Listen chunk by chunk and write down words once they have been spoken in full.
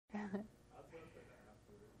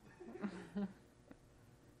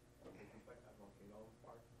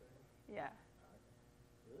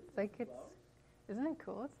It's like isn't it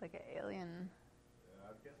cool? It's like an alien.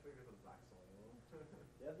 Yeah, I guess maybe it's a black soil.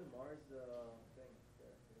 They have the Mars thing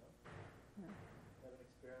there, you know? Yeah. They have an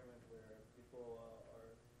experiment where people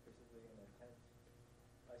are basically in a tent,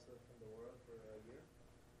 isolated from the world for a year.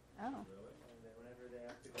 Oh. Really? And then whenever they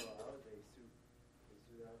have to go out, they suit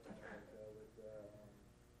out with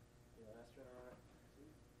astronaut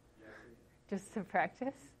suits. Yeah. Just to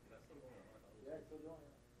practice? That's the one. Yeah, it's still going.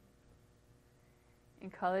 In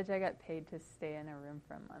college, I got paid to stay in a room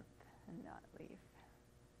for a month and not leave.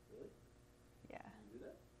 Really? Yeah. You do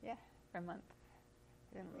that? Yeah, for a month.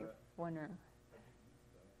 I didn't leave one room.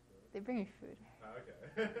 They bring me food. Oh, okay.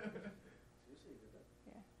 Seriously, you did that?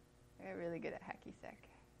 Yeah. I got really good at hacky sack.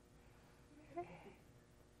 You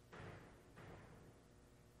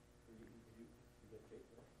get paid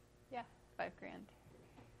for that? Yeah, $5,000.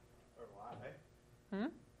 Or why? Hmm?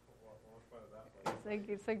 What's part of that?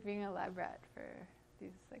 It's like being a lab rat for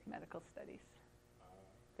these like medical studies.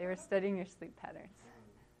 They were studying your sleep patterns.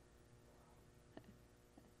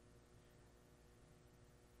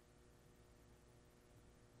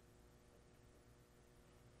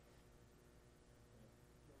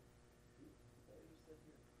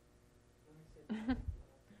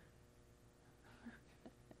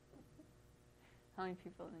 How many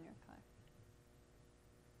people in your class?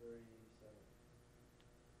 37.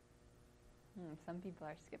 Some people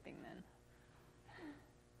are skipping then. I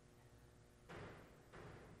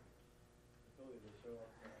told you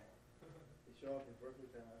they show up in Berkeley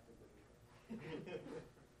time after Berkeley time.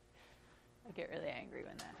 I get really angry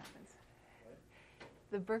when that happens. What?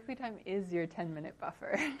 The Berkeley time is your 10-minute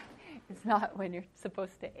buffer. It's not when you're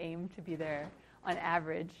supposed to aim to be there on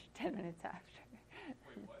average 10 minutes after.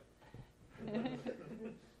 Wait, what?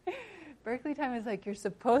 Berkeley time is like you're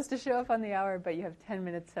supposed to show up on the hour, but you have 10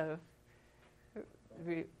 minutes of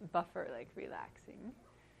buffer, like relaxing.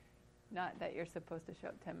 Not that you're supposed to show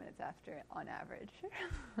up 10 minutes after on average.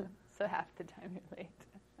 So half the time you're late.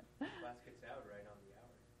 Class kicks out right on the hour.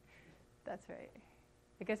 That's right.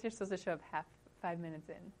 I guess you're supposed to show up 5 minutes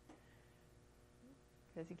in.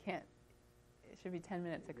 Because you can't, it should be 10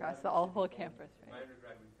 minutes across the whole campus, My right?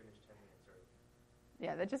 undergrad, we finished 10 minutes early.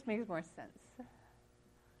 Yeah, that just makes more sense.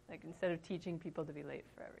 Like instead of teaching people to be late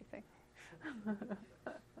for everything.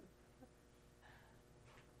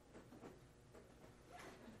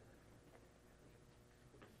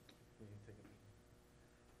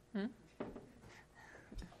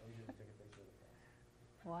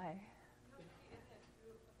 Why?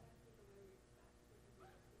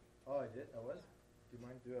 Oh, I did? I was? Do you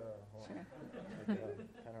mind do a whole Sure. like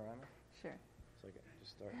a panorama? Sure. So I can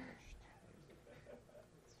just start.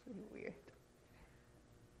 It's really weird.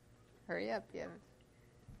 Hurry up, you have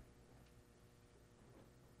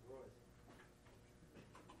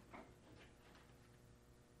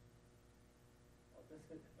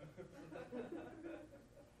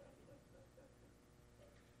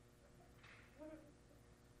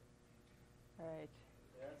all right.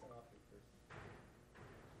 Yeah, that's an awful person.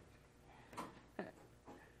 Okay.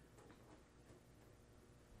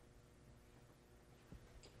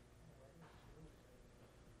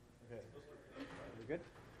 You good?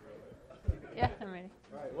 Yeah, I'm ready.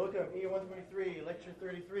 All right, welcome. EE123, lecture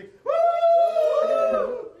 33.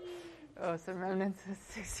 Oh, some remnants of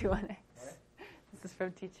 61X. Right. This is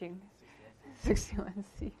from teaching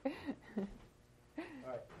 61C. All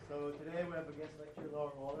right, so today we have a guest lecture,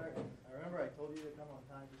 Laura Waller. I remember I told you to come on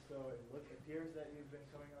time just so it appears that you've been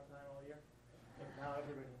coming on time all year. Now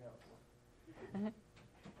everybody knows.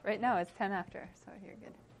 Right now it's 10 after, so you're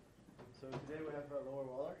good. So today we have Laura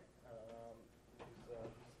Waller, who's going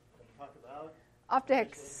to talk about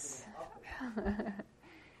Optics.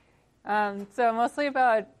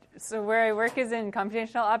 So where I work is in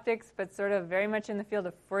computational optics, but sort of very much in the field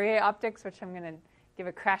of Fourier optics, which I'm going to give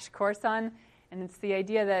a crash course on. And it's the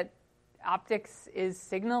idea that optics is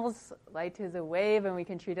signals. Light is a wave, and we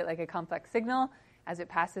can treat it like a complex signal as it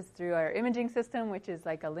passes through our imaging system, which is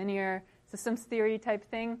like a linear systems theory type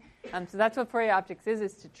thing. So that's what Fourier optics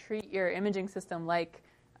is to treat your imaging system like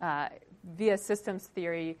via systems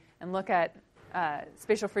theory and look at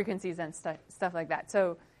spatial frequencies and stuff like that.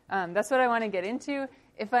 So that's what I want to get into.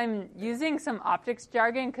 If I'm using some optics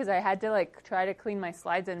jargon, because I had to try to clean my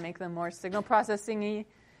slides and make them more signal processing-y,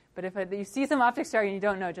 but if you see some optics jargon you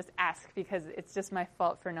don't know, just ask, because it's just my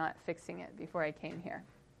fault for not fixing it before I came here.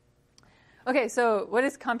 Okay, so what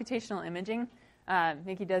is computational imaging?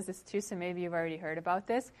 Mickey does this too, so maybe you've already heard about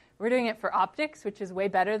this. We're doing it for optics, which is way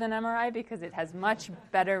better than MRI because it has much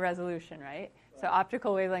better resolution, right? So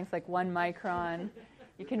optical wavelengths like 1 micron.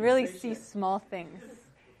 You can really see small things.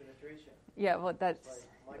 penetration. Yeah, well, that's...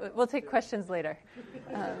 Like We'll take questions later.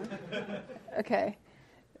 Okay.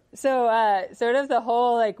 So sort of the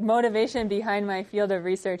whole motivation behind my field of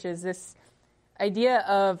research is this idea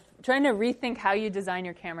of trying to rethink how you design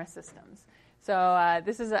your camera systems. So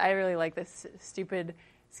I really like this stupid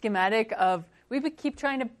schematic of we keep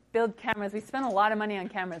trying to build cameras. We spend a lot of money on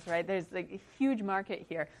cameras, right? There's a huge market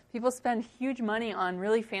here. People spend huge money on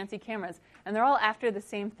really fancy cameras, and they're all after the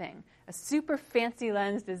same thing. A super fancy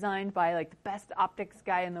lens designed by the best optics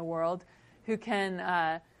guy in the world who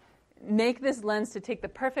can make this lens to take the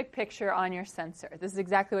perfect picture on your sensor. This is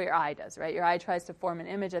exactly what your eye does, right? Your eye tries to form an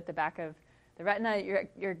image at the back of the retina.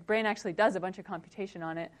 Your brain actually does a bunch of computation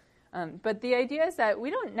on it. But the idea is that we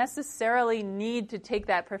don't necessarily need to take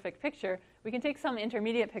that perfect picture. We can take some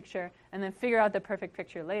intermediate picture and then figure out the perfect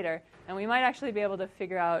picture later. And we might actually be able to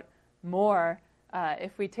figure out more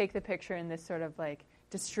if we take the picture in this sort of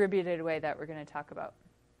distributed way that we're going to talk about.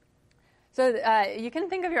 So you can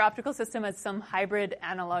think of your optical system as some hybrid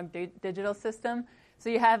analog digital system. So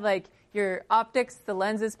you have your optics, the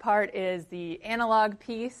lenses part is the analog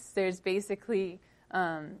piece. There's basically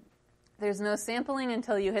there's no sampling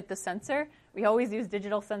until you hit the sensor. We always use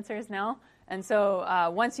digital sensors now. And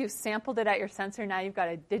so once you've sampled it at your sensor, now you've got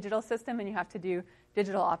a digital system and you have to do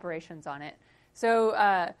digital operations on it. So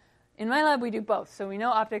in my lab, we do both. So we know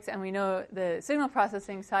optics and we know the signal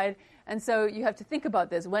processing side. And so you have to think about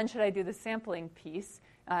this. When should I do the sampling piece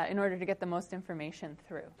in order to get the most information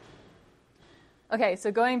through? Okay,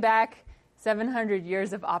 so going back 700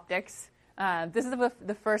 years of optics, this is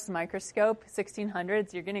the first microscope,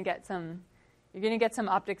 1600s. You're going to get some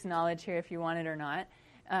optics knowledge here if you want it or not.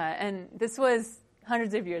 And this was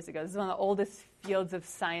hundreds of years ago. This is one of the oldest fields of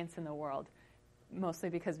science in the world, mostly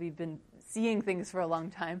because we've been seeing things for a long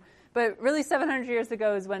time. But really 700 years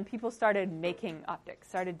ago is when people started making optics,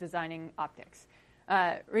 started designing optics.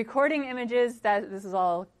 Recording images, this is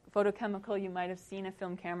all photochemical. You might have seen a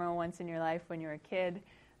film camera once in your life when you were a kid.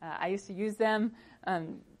 I used to use them.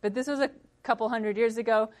 But this was a couple hundred years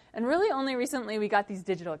ago. And really only recently we got these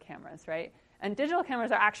digital cameras, right? And digital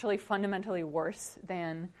cameras are actually fundamentally worse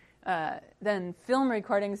than film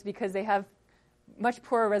recordings because they have much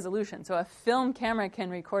poorer resolution. So a film camera can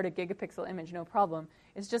record a gigapixel image, no problem.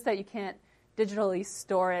 It's just that you can't digitally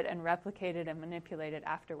store it and replicate it and manipulate it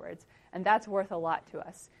afterwards. And that's worth a lot to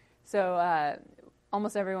us. So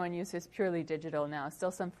almost everyone uses purely digital now.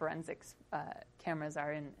 Still some forensics cameras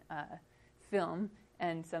are in film,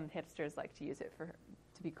 and some hipsters like to use it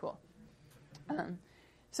to be cool.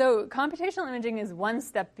 So computational imaging is one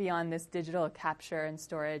step beyond this digital capture and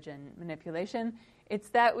storage and manipulation. It's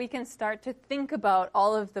that we can start to think about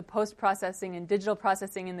all of the post-processing and digital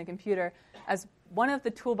processing in the computer as one of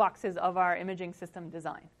the toolboxes of our imaging system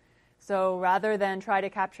design. So rather than try to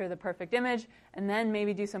capture the perfect image and then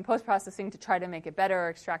maybe do some post-processing to try to make it better or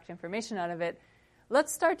extract information out of it,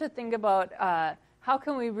 let's start to think about how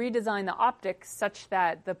can we redesign the optics such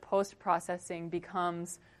that the post-processing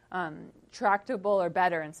becomes tractable or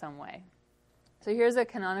better in some way. So here's a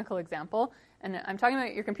canonical example. And I'm talking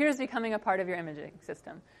about your computer's becoming a part of your imaging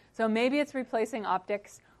system. So maybe it's replacing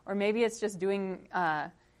optics, or maybe it's just doing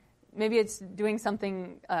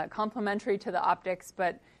something complementary to the optics,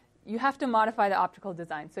 but you have to modify the optical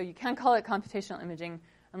design. So you can't call it computational imaging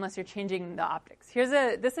unless you're changing the optics.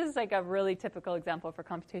 This is a really typical example for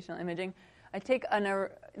computational imaging. I take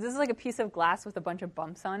this is a piece of glass with a bunch of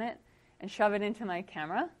bumps on it and shove it into my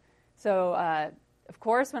camera. So of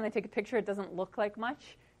course, when I take a picture, it doesn't look like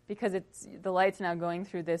much, because the light's now going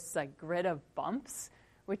through this grid of bumps,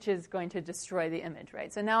 which is going to destroy the image,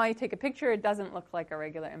 right? So now I take a picture, it doesn't look like a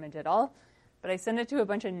regular image at all, but I send it to a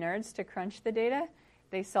bunch of nerds to crunch the data.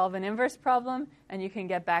 They solve an inverse problem, and you can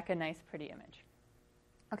get back a nice, pretty image.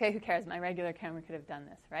 Okay, who cares? My regular camera could have done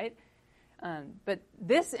this, right? But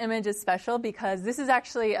this image is special because this is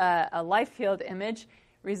actually a live field image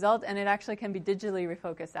result, and it actually can be digitally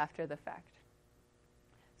refocused after the fact.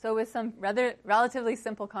 So with some relatively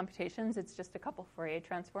simple computations, it's just a couple Fourier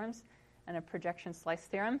transforms and a projection slice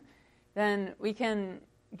theorem, then we can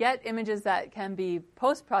get images that can be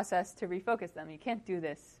post-processed to refocus them. You can't do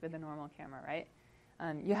this with a normal camera, right?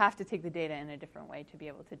 You have to take the data in a different way to be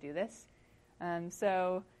able to do this.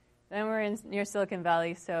 So then we're near Silicon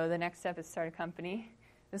Valley, so the next step is start a company.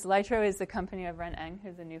 This Litro is the company of Ren Eng,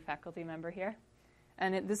 who's a new faculty member here.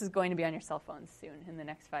 And this is going to be on your cell phones soon, in the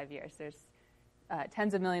next 5 years. There's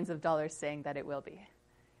tens of millions of dollars saying that it will be.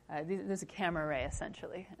 There's a camera array,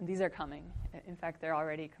 essentially, and these are coming. In fact, they're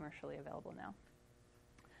already commercially available now.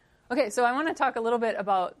 Okay, so I want to talk a little bit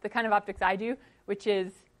about the kind of optics I do, which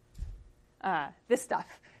is this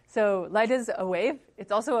stuff. So light is a wave.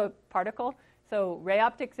 It's also a particle. So ray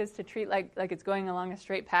optics is to treat like it's going along a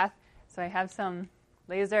straight path. So I have some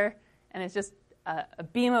laser, and it's just a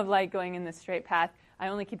beam of light going in this straight path. I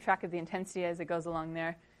only keep track of the intensity as it goes along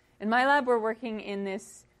there. In my lab, we're working in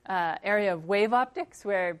this area of wave optics,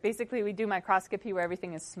 where basically we do microscopy where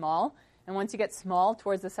everything is small. And once you get small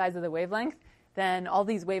towards the size of the wavelength, then all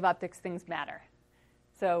these wave optics things matter.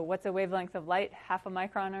 So what's a wavelength of light? 0.5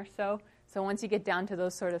 micron or so. So once you get down to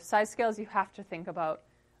those sort of size scales, you have to think about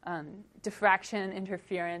diffraction,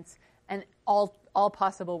 interference, and all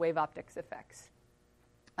possible wave optics effects.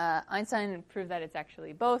 Einstein proved that it's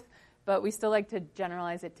actually both, but we still like to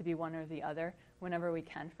generalize it to be one or the other whenever we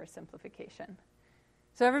can for simplification.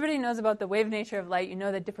 So everybody knows about the wave nature of light. You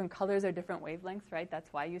know that different colors are different wavelengths, right?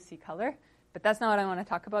 That's why you see color. But that's not what I want to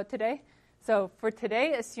talk about today. So for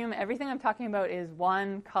today, assume everything I'm talking about is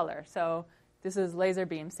one color. So this is laser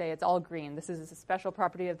beam. Say it's all green. This is a special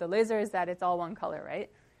property of the laser, is that it's all one color, right?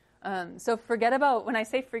 So forget about, when I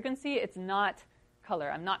say frequency, it's not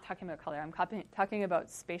color. I'm not talking about color. I'm talking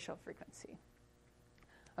about spatial frequency.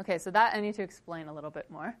 Okay, so that I need to explain a little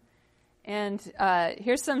bit more. And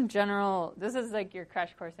here's some general, this is like your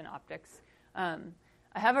crash course in optics. I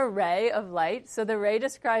have a ray of light. So the ray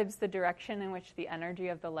describes the direction in which the energy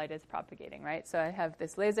of the light is propagating, right? So I have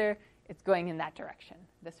this laser. It's going in that direction.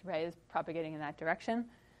 This ray is propagating in that direction.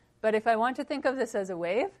 But if I want to think of this as a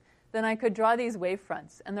wave, then I could draw these wave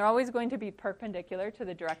fronts. And they're always going to be perpendicular to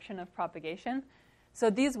the direction of propagation. So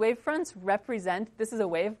these wave fronts represent, this is a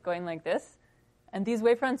wave going like this. And these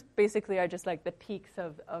wave fronts basically are just like the peaks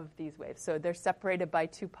of these waves. So they're separated by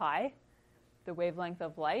 2 pi, the wavelength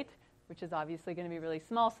of light, which is obviously going to be really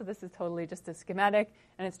small. So this is totally just a schematic.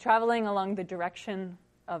 And it's traveling along the direction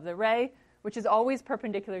of the ray, which is always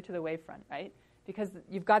perpendicular to the wavefront, right? Because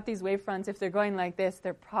you've got these wavefronts. If they're going like this,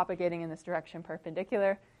 they're propagating in this direction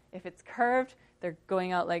perpendicular. If it's curved, they're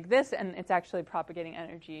going out like this, and it's actually propagating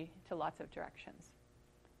energy to lots of directions.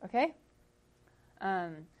 Okay?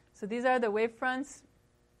 So these are the wavefronts.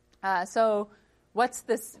 So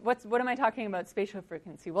what am I talking about spatial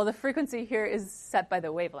frequency? Well, the frequency here is set by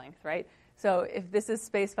the wavelength, right? So if this is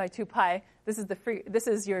spaced by 2 pi, this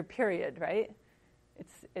is your period, right?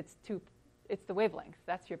 It's the wavelength.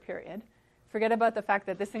 That's your period. Forget about the fact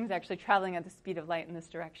that this thing's actually traveling at the speed of light in this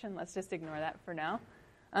direction. Let's just ignore that for now.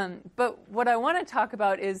 But what I want to talk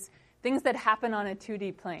about is things that happen on a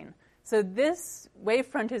 2D plane. So this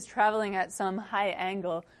wavefront is traveling at some high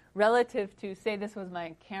angle relative to, say this was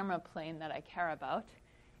my camera plane that I care about.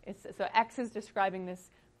 So X is describing this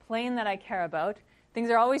plane that I care about. Things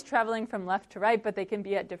are always traveling from left to right, but they can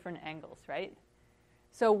be at different angles, right?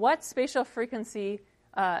 So what spatial frequency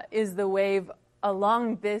is the wave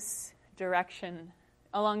along this direction,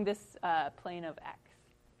 along this plane of X?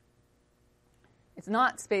 It's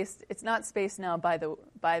not spaced now by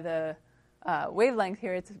the wavelength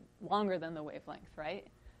here. It's longer than the wavelength, right?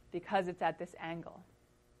 Because it's at this angle.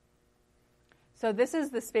 So this is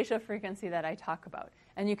the spatial frequency that I talk about.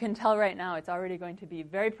 And you can tell right now it's already going to be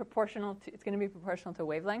very proportional to, it's going to be proportional to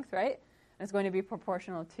wavelength, right? And it's going to be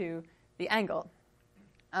proportional to the angle.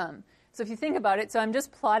 So if you think about it, so I'm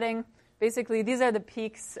just plotting, basically these are the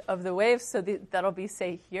peaks of the waves, so that'll be,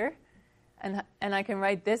 say, here. And I can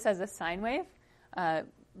write this as a sine wave.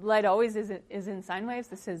 Light always is in sine waves.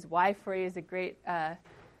 This is why Fourier is a great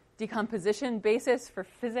decomposition basis for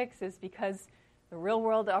physics, is because the real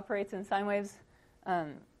world operates in sine waves.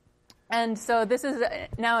 And so this is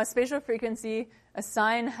now a spatial frequency, a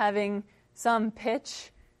sine having some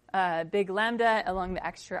pitch, big lambda, along the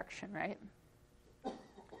x direction, right?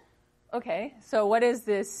 Okay, so what is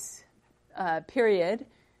this period?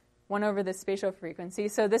 1 over the spatial frequency.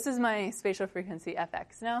 So this is my spatial frequency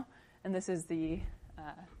fx now, and this is the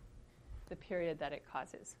period that it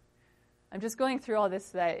causes. I'm just going through all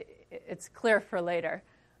this so that it's clear for later.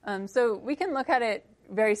 So we can look at it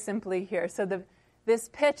very simply here. So this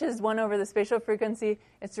pitch is 1 over the spatial frequency.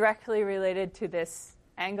 It's directly related to this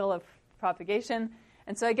angle of propagation.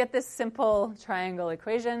 And so I get this simple triangle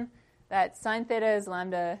equation that sine theta is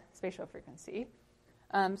lambda spatial frequency.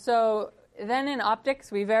 So then in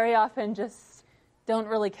optics, we very often just don't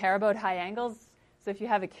really care about high angles. So if you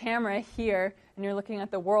have a camera here and you're looking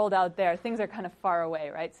at the world out there, things are kind of far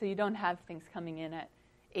away, right? So you don't have things coming in at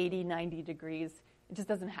 80, 90 degrees. It just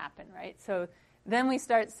doesn't happen, right? So then we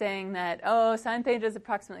start saying that, oh, sine theta is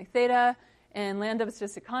approximately theta, and lambda is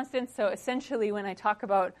just a constant. So essentially, when I talk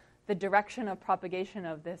about the direction of propagation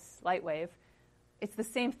of this light wave, it's the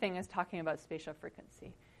same thing as talking about spatial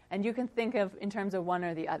frequency. And you can think of in terms of one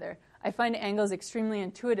or the other. I find angles extremely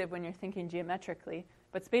intuitive when you're thinking geometrically,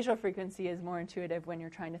 but spatial frequency is more intuitive when you're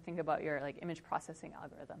trying to think about your image processing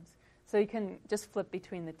algorithms. So you can just flip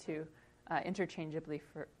between the two interchangeably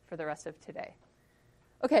for the rest of today.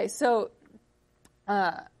 Okay, so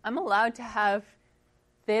I'm allowed to have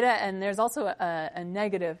theta, and there's also a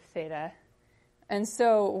negative theta. And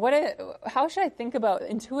so how should I think about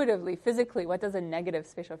intuitively, physically, what does a negative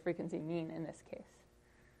spatial frequency mean in this case?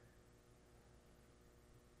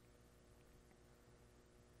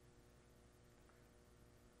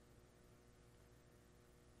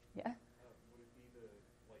 Yeah? Would it be the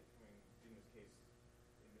light coming, in this case,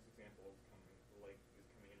 in this example, the light is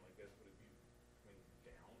coming in like this, would it be coming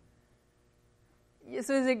down? Yeah,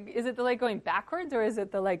 so is it the light going backwards, or is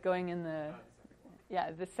it the light going in the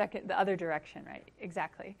other direction, right?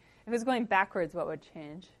 Exactly. If it's going backwards, what would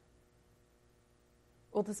change?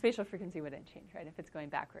 Well, the spatial frequency wouldn't change, right? If it's going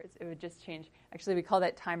backwards, it would just change. Actually, we call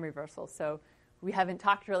that time reversal. So we haven't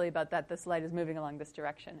talked really about that. This light is moving along this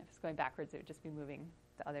direction. If it's going backwards, it would just be moving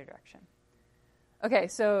the other direction. Okay,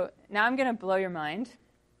 so now I'm going to blow your mind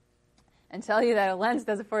and tell you that a lens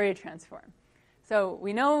does a Fourier transform. So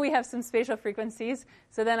we know we have some spatial frequencies.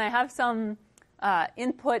 So then I have some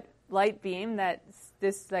input light beam that's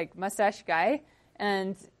this like mustache guy,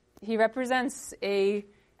 and he represents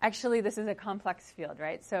actually this is a complex field,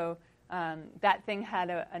 right? So that thing had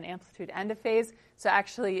an amplitude and a phase. So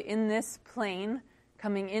actually in this plane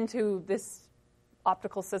coming into this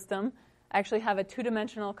optical system, I actually have a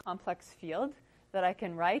two-dimensional complex field that I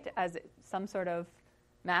can write as some sort of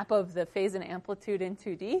map of the phase and amplitude in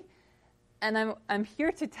 2D. And I'm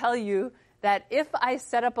here to tell you that if I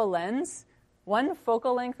set up a lens one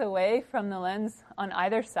focal length away from the lens on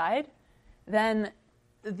either side, then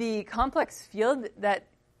the complex field that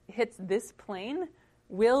hits this plane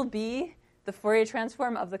will be the Fourier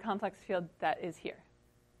transform of the complex field that is here.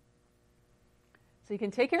 So you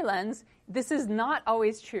can take your lens. This is not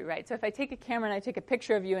always true, right? So if I take a camera and I take a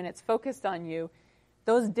picture of you and it's focused on you,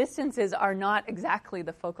 those distances are not exactly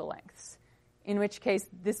the focal lengths, in which case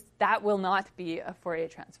that will not be a Fourier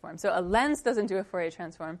transform. So a lens doesn't do a Fourier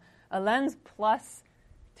transform. A lens plus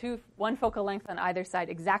one focal length on either side,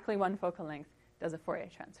 exactly one focal length, does a Fourier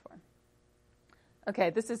transform. Okay,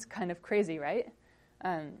 this is kind of crazy, right?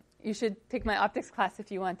 You should take my optics class if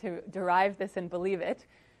you want to derive this and believe it.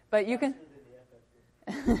 But you can...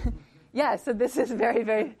 Yeah, so this is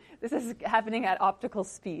this is happening at optical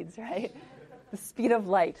speeds, right? The speed of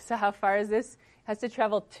light. So how far is this? It has to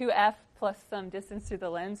travel 2f plus some distance through the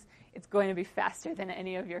lens. It's going to be faster than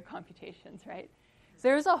any of your computations, right? So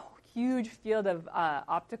there's a huge field of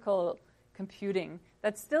optical computing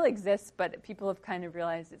that still exists, but people have kind of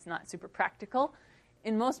realized it's not super practical,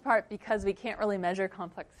 in most part because we can't really measure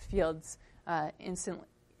complex fields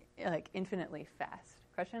infinitely fast.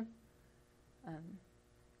 Question?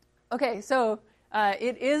 Okay, so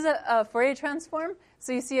it is a Fourier transform.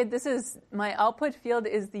 So you see this is my output field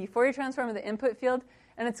is the Fourier transform of the input field,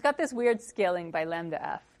 and it's got this weird scaling by lambda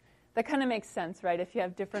f. That kind of makes sense, right? If you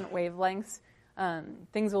have different wavelengths,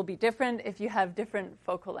 things will be different. If you have different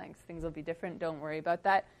focal lengths, things will be different. Don't worry about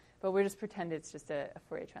that. But we'll just pretend it's just a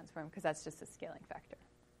Fourier transform because that's just a scaling factor.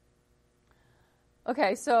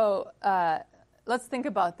 Okay, so let's think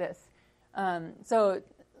about this. So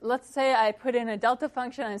let's say I put in a delta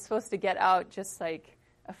function. I'm supposed to get out just like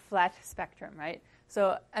a flat spectrum, right?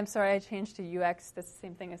 So I'm sorry I changed to ux. That's the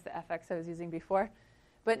same thing as the fx I was using before.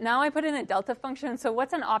 But now I put in a delta function. So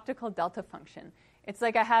what's an optical delta function? It's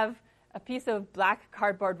like I have a piece of black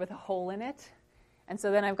cardboard with a hole in it. And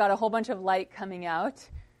so then I've got a whole bunch of light coming out.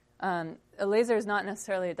 A laser is not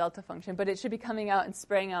necessarily a delta function, but it should be coming out and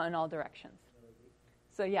spraying out in all directions.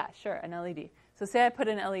 So yeah, sure, an LED. So say I put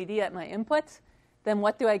an LED at my input, then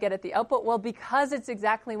what do I get at the output? Well, because it's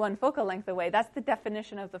exactly one focal length away, that's the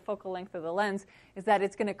definition of the focal length of the lens, is that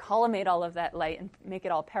it's going to collimate all of that light and make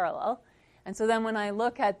it all parallel. And so then when I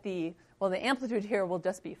look at the amplitude here will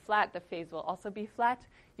just be flat. The phase will also be flat.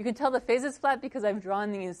 You can tell the phase is flat because I've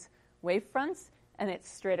drawn these wave fronts, and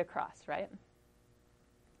it's straight across, right?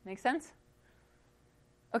 Make sense?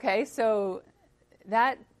 Okay, so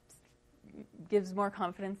that gives more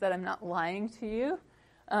confidence that I'm not lying to you.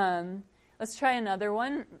 Let's try another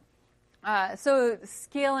one. So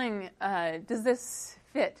scaling, does this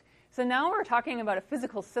fit? So now we're talking about a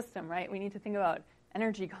physical system, right? We need to think about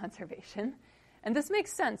energy conservation. And this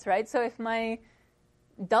makes sense, right? So if my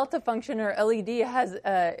delta function or LED has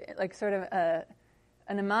an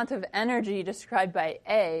amount of energy described by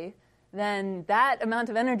A, then that amount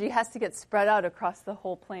of energy has to get spread out across the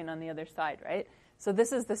whole plane on the other side, right? So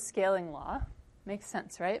this is the scaling law. Makes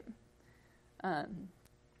sense, right?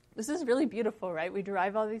 This is really beautiful, right? We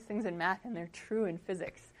derive all these things in math, and they're true in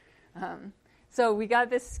physics. So we got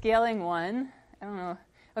this scaling one. I don't know.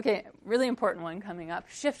 Okay, really important one coming up.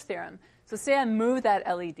 Shift theorem. So say I move that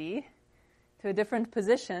LED. to a different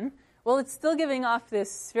position, well, it's still giving off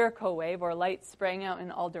this spherical wave, or light spraying out in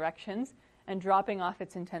all directions and dropping off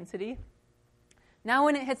its intensity. Now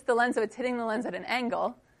when it hits the lens, so it's hitting the lens at an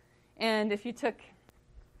angle. And if you took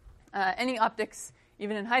any optics,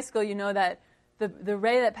 even in high school, you know that the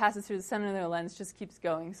ray that passes through the center of the lens just keeps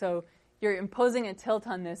going. So you're imposing a tilt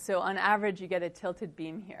on this. So on average, you get a tilted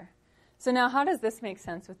beam here. So now how does this make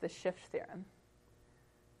sense with the shift theorem?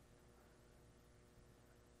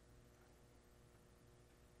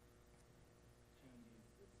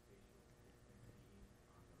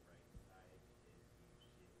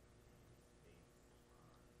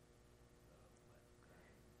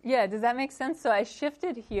 Yeah, does that make sense? So I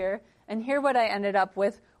shifted here, and here what I ended up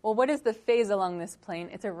with, well, what is the phase along this plane?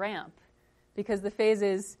 It's a ramp, because the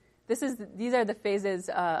phases, these are the phases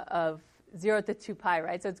of 0 to 2 pi,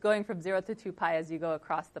 right? So it's going from 0 to 2 pi as you go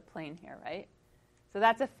across the plane here, right? So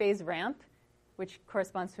that's a phase ramp, which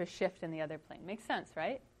corresponds to a shift in the other plane. Makes sense,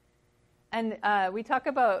 right? And we talk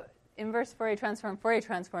about inverse Fourier transform, Fourier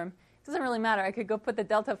transform. It doesn't really matter. I could go put the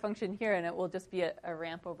delta function here, and it will just be a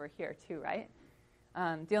ramp over here too, right?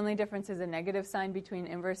 The only difference is a negative sign between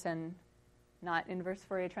inverse and not inverse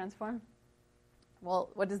Fourier transform. Well,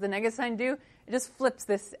 what does the negative sign do? It just flips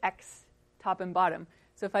this x top and bottom.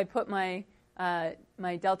 So if I put my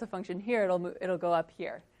my delta function here, it'll go up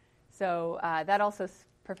here. So that also is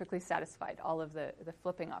perfectly satisfied all of the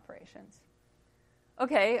flipping operations.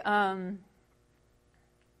 Okay.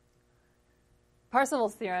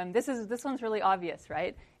 Parseval's theorem, this one's really obvious,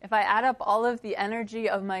 right? If I add up all of the energy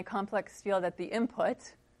of my complex field at the input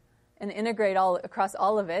and integrate across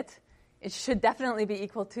all of it, it should definitely be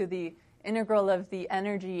equal to the integral of the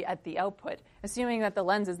energy at the output, assuming that the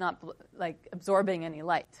lens is not absorbing any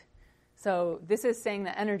light. So this is saying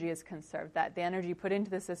that energy is conserved, that the energy put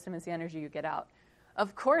into the system is the energy you get out.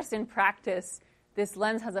 Of course, in practice, this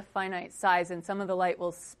lens has a finite size, and some of the light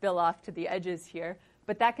will spill off to the edges here,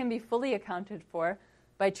 but that can be fully accounted for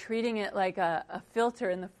by treating it like a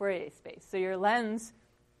filter in the Fourier space. So your lens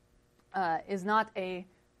is not a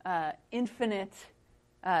infinite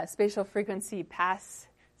spatial frequency pass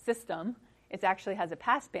system. It actually has a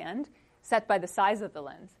pass band set by the size of the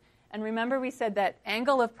lens. And remember we said that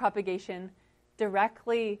angle of propagation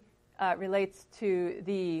directly relates to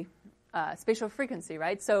the spatial frequency,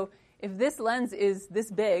 right? So if this lens is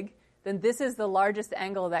this big, then this is the largest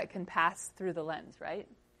angle that can pass through the lens, right?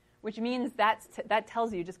 Which means that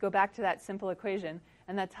tells you, just go back to that simple equation,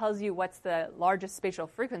 and that tells you what's the largest spatial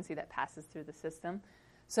frequency that passes through the system.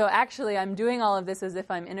 So actually, I'm doing all of this as if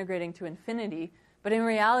I'm integrating to infinity, but in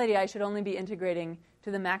reality, I should only be integrating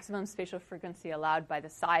to the maximum spatial frequency allowed by the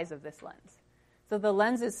size of this lens. So the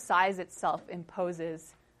lens's size itself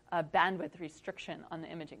imposes a bandwidth restriction on the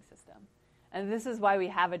imaging system. And this is why we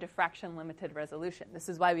have a diffraction-limited resolution. This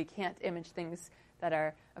is why we can't image things that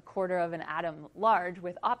are a quarter of an atom large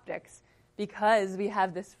with optics, because we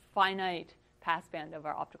have this finite passband of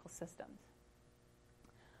our optical systems.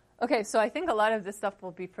 Okay, so I think a lot of this stuff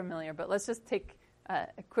will be familiar, but let's just take a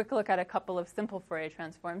quick look at a couple of simple Fourier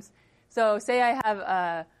transforms. So say I have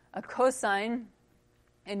a cosine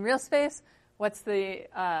in real space. What's the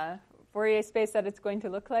Fourier space that it's going to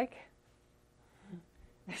look like?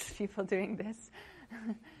 There's people doing this.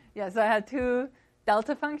 Yeah, so I have two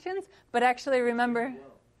delta functions, but actually remember...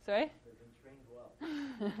 Sorry?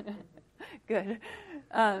 Good.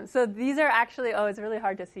 So these are actually... it's really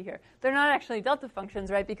hard to see here. They're not actually delta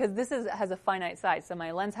functions, right? Because this has a finite size. So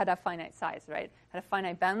my lens had a finite size, right? Had a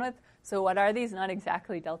finite bandwidth. So what are these? Not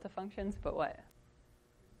exactly delta functions, but what?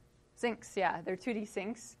 Sinks, yeah. They're 2D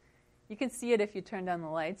sinks. You can see it if you turn down the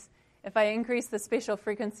lights. If I increase the spatial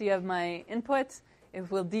frequency of my input, it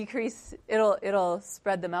will decrease, it'll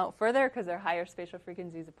spread them out further because they're higher spatial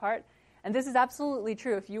frequencies apart. And this is absolutely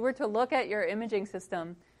true. If you were to look at your imaging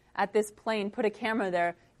system at this plane, put a camera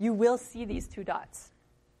there, you will see these two dots.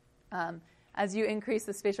 As you increase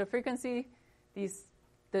the spatial frequency,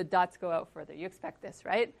 the dots go out further. You expect this,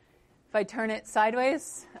 right? If I turn it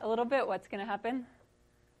sideways a little bit, what's going to happen?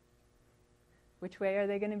 Which way are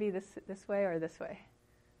they going to be, this way or this way?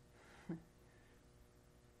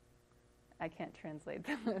 I can't translate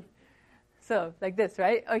them. So, like this,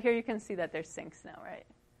 right? Oh, here you can see that there's sinks now, right?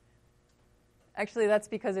 Actually, that's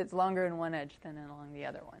because it's longer in one edge than along the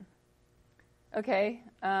other one. Okay.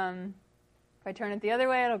 If I turn it the other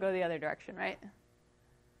way, it'll go the other direction, right?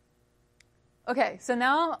 Okay, so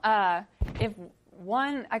now if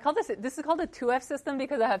one, this is called a 2F system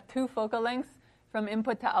because I have two focal lengths from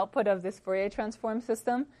input to output of this Fourier transform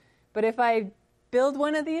system. But if I build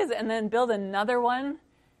one of these and then build another one,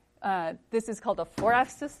 this is called a 4F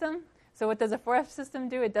system. So what does a 4F system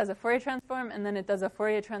do? It does a Fourier transform, and then it does a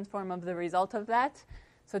Fourier transform of the result of that.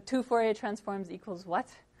 So 2 Fourier transforms equals what?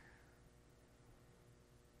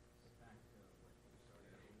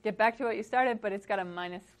 Get back to what you started, but it's got a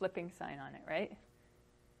minus flipping sign on it, right?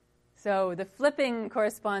 So the flipping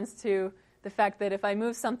corresponds to the fact that if I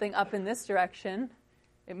move something up in this direction,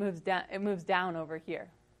 it moves down over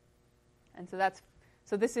here. And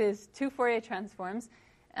so this is 2 Fourier transforms,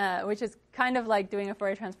 which is kind of like doing a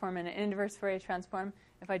Fourier transform and an inverse Fourier transform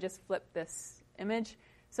if I just flip this image.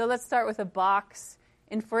 So let's start with a box.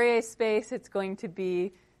 In Fourier space, it's going to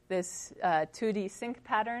be this 2D sync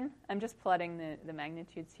pattern. I'm just plotting the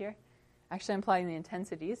magnitudes here. Actually, I'm plotting the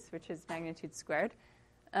intensities, which is magnitude squared.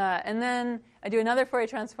 And then I do another Fourier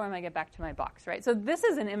transform, I get back to my box, right? So this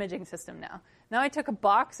is an imaging system now. Now I took a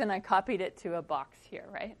box and I copied it to a box here,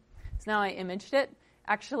 right? So now I imaged it.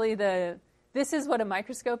 Actually, this is what a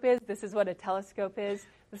microscope is. This is what a telescope is.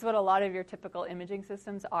 This is what a lot of your typical imaging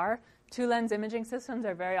systems are. 2-lens imaging systems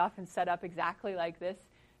are very often set up exactly like this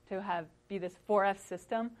to be this 4F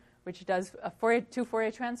system, which does 2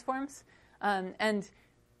 Fourier transforms. And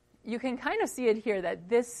you can kind of see it here that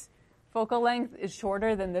this focal length is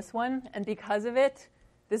shorter than this one, and because of it,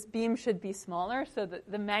 this beam should be smaller. So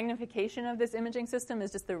the magnification of this imaging system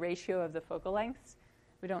is just the ratio of the focal lengths.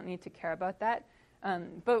 We don't need to care about that.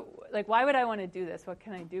 But like, why would I want to do this? What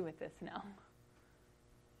can I do with this now?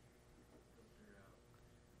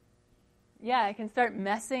 Yeah, I can start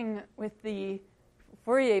messing with the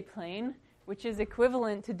Fourier plane, which is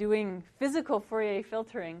equivalent to doing physical Fourier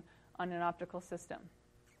filtering on an optical system.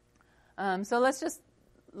 So let's just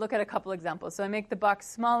look at a couple examples. So I make the box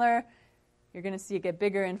smaller. You're going to see it get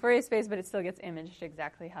bigger in Fourier space, but it still gets imaged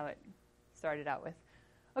exactly how it started out with.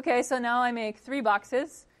 Okay, so now I make 3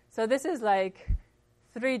 boxes. So this is like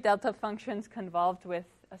 3 delta functions convolved with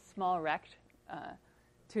a small rect,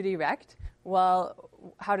 2D rect. Well,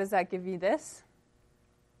 how does that give you this?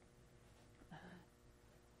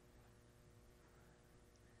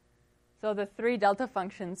 So the 3 delta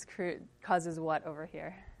functions causes what over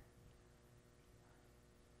here?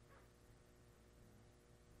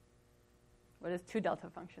 What does 2 delta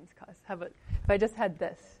functions cause? If I just had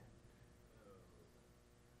this,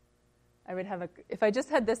 if I just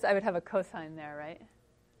had this, I would have a cosine there, right?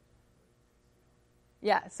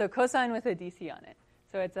 Yeah, so cosine with a DC on it.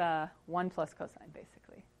 So it's a 1 plus cosine,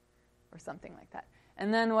 basically, or something like that.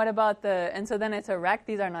 And then what about and so then it's a rect.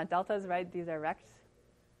 These are not deltas, right? These are rects.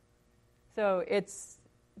 So it's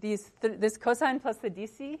this cosine plus the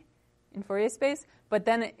DC in Fourier space, but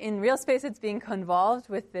then in real space it's being convolved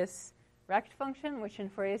with this rect function, which in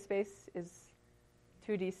Fourier space is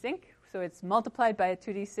 2D sync. So it's multiplied by a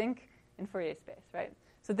 2D sync in Fourier space, right?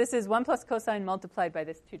 So this is 1 plus cosine multiplied by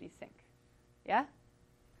this 2D sync. Yeah?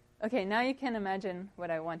 Okay, now you can imagine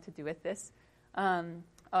what I want to do with this. I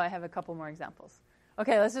have a couple more examples.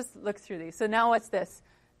 Okay, let's just look through these. So now what's this?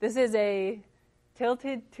 This is a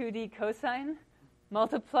tilted 2D cosine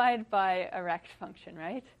multiplied by a rect function,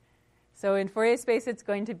 right? So in Fourier space, it's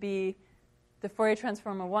going to be the Fourier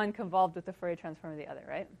transform of one convolved with the Fourier transform of the other,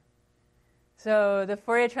 right? So the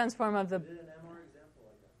Fourier transform of the... Did an MR example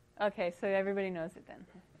like that? Okay, so everybody knows it then.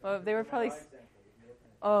 Well, they were probably...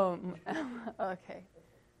 Oh, okay.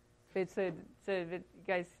 So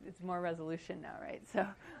guys, it's more resolution now, right? So,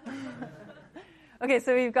 okay,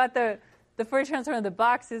 so we've got the Fourier transform of the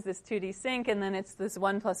box is this 2D sync, and then it's this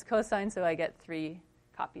 1 plus cosine, so I get 3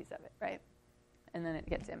 copies of it, right? And then it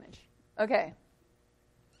gets imaged. Okay.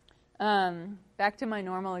 Back to my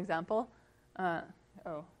normal example. I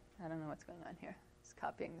don't know what's going on here. Just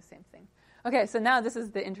copying the same thing. Okay, so now this is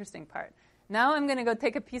the interesting part. Now I'm going to go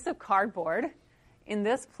take a piece of cardboard in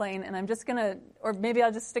this plane, and I'm just going to, or maybe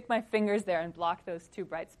I'll just stick my fingers there and block those 2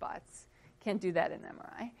 bright spots. Can't do that in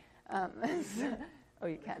MRI. Oh,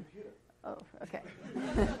 you can. Oh, okay.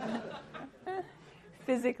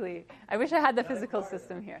 Physically. I wish I had the physical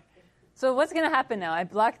system here. So what's going to happen now? I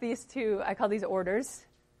block these 2, I call these orders.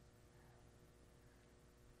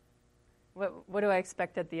 What do I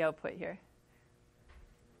expect at the output here?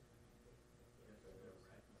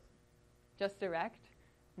 Just direct?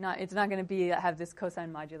 It's not going to have this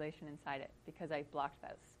cosine modulation inside it because I blocked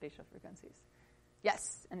those spatial frequencies.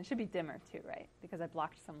 Yes, and it should be dimmer too, right? Because I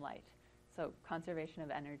blocked some light. So conservation of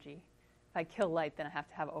energy. If I kill light, then I have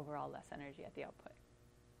to have overall less energy at the output.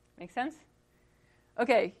 Make sense?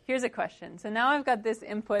 Okay, here's a question. So now I've got this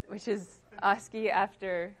input, which is Oski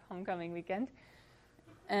after homecoming weekend.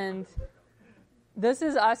 And this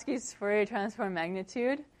is Oski's Fourier transform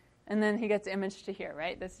magnitude. And then he gets imaged to here,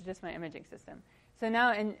 right? This is just my imaging system. So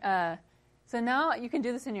now you can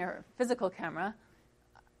do this in your physical camera.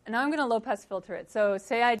 And now I'm going to low-pass filter it. So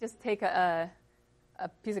say I just take a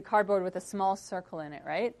piece of cardboard with a small circle in it,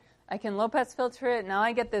 right? I can low-pass filter it. Now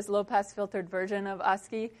I get this low-pass filtered version of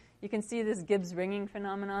ASCII. You can see this Gibbs ringing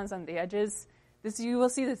phenomenon on the edges. You will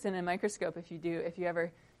see this in a microscope if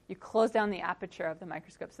you close down the aperture of the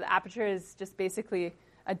microscope. So the aperture is just basically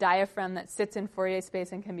a diaphragm that sits in Fourier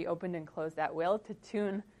space and can be opened and closed at will to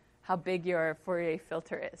tune how big your Fourier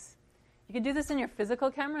filter is. You can do this in your physical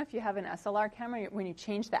camera if you have an SLR camera. When you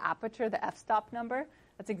change the aperture, the f-stop number,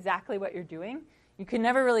 that's exactly what you're doing. You can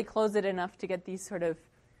never really close it enough to get these sort of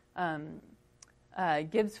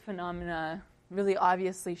Gibbs phenomena really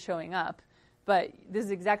obviously showing up. But this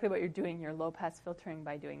is exactly what you're doing. You're low-pass filtering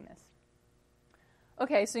by doing this.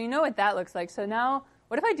 Okay, so you know what that looks like. So now,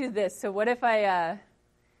 what if I do this? So what if I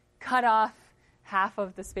cut off half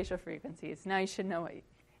of the spatial frequencies? Now you should know what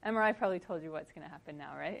MRI probably told you what's going to happen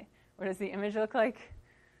now, right? What does the image look like?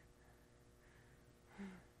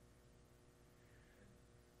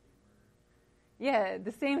 Yeah,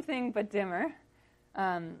 the same thing, but dimmer.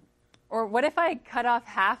 Or what if I cut off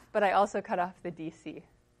half, but I also cut off the DC?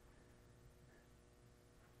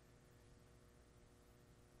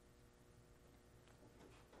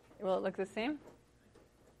 Will it look the same?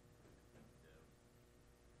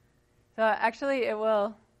 So actually, it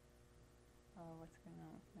will. Oh, what's going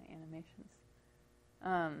on with my animations?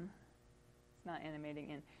 It's not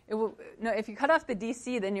animating in. It will. No, if you cut off the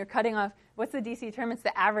DC, then you're cutting off. What's the DC term? It's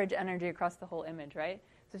the average energy across the whole image, right?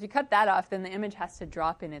 So if you cut that off, then the image has to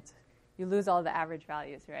drop in its. You lose all the average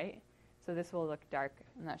values, right? So this will look dark.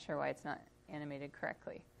 I'm not sure why it's not animated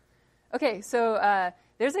correctly. Okay, so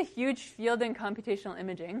there's a huge field in computational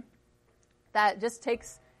imaging that just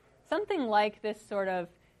takes something like this sort of.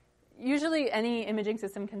 Usually any imaging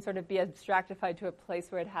system can sort of be abstractified to a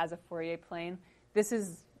place where it has a Fourier plane. This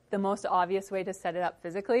is the most obvious way to set it up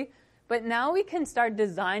physically. But now we can start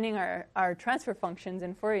designing our transfer functions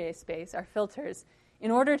in Fourier space, our filters,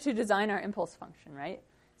 in order to design our impulse function, right?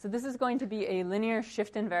 So this is going to be a linear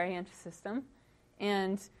shift invariant system.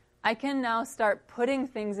 And I can now start putting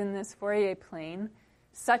things in this Fourier plane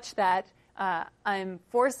such that I'm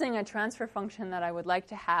forcing a transfer function that I would like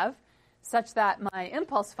to have such that my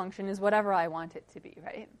impulse function is whatever I want it to be,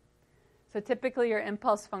 right? So typically your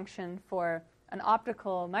impulse function for an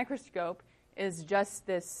optical microscope is just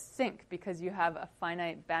this sink because you have a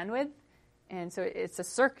finite bandwidth. And so it's a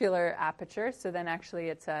circular aperture. So then actually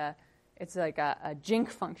it's like a jink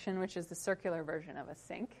function, which is the circular version of a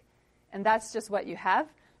sink. And that's just what you have.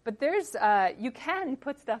 But there's you can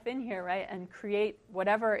put stuff in here, right, and create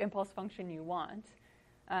whatever impulse function you want.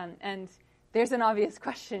 And there's an obvious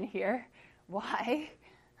question here. Why?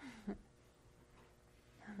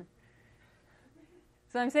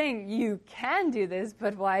 So I'm saying you can do this,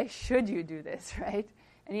 but why should you do this, right?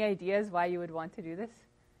 Any ideas why you would want to do this?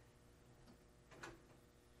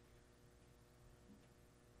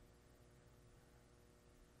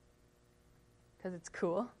 Because it's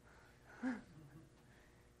cool.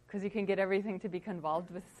 Because you can get everything to be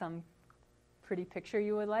convolved with some pretty picture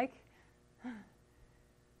you would like.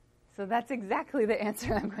 So that's exactly the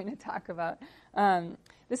answer I'm going to talk about.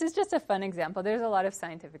 This is just a fun example. There's a lot of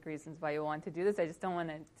scientific reasons why you want to do this. I just don't want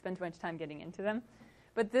to spend too much time getting into them.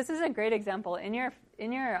 But this is a great example. In your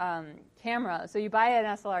camera, so you buy an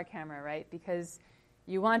SLR camera, right? Because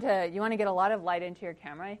you want to get a lot of light into your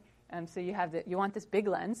camera. So you want this big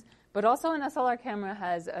lens. But also an SLR camera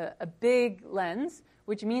has a big lens,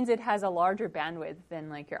 which means it has a larger bandwidth than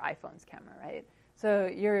like your iPhone's camera, right? So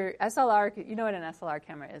your SLR, you know what an SLR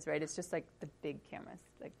camera is, right? It's just like the big cameras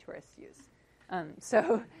like tourists use.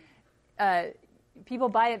 So people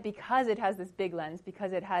buy it because it has this big lens,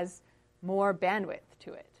 because it has more bandwidth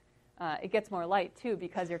to it. It gets more light, too,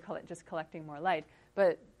 because you're just collecting more light.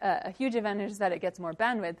 But a huge advantage is that it gets more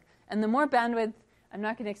bandwidth. And the more bandwidth, I'm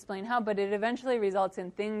not going to explain how, but it eventually results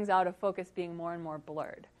in things out of focus being more and more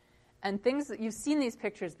blurred. And things, you've seen these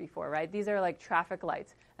pictures before, right? These are like traffic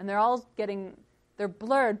lights. And they're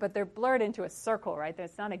blurred, but they're blurred into a circle, right?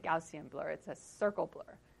 It's not a Gaussian blur. It's a circle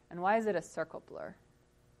blur. And why is it a circle blur?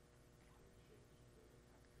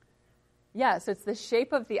 Yeah, so it's the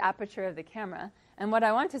shape of the aperture of the camera. And what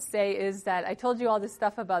I want to say is that I told you all this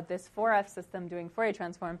stuff about this 4F system doing Fourier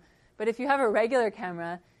transform. But if you have a regular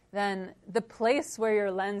camera, then the place where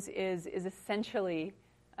your lens is essentially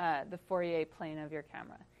the Fourier plane of your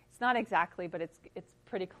camera. It's not exactly, but it's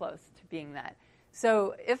pretty close to being that.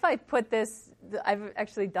 So if I put this, I've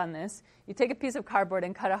actually done this. You take a piece of cardboard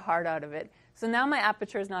and cut a heart out of it. So now my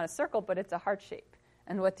aperture is not a circle, but it's a heart shape.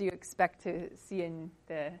 And what do you expect to see in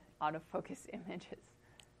the out-of-focus images?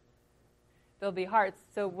 There'll be hearts.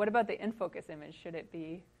 So what about the in-focus image? Should it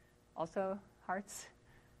be also hearts?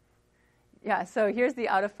 Yeah, so here's the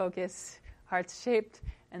out of focus, hearts shaped,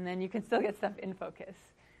 and then you can still get stuff in focus.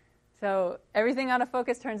 So everything out of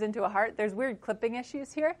focus turns into a heart. There's weird clipping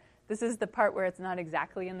issues here. This is the part where it's not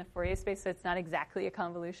exactly in the Fourier space, so it's not exactly a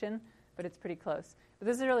convolution, but it's pretty close. But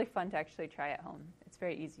this is really fun to actually try at home. It's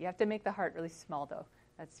very easy. You have to make the heart really small, though.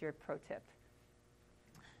 That's your pro tip.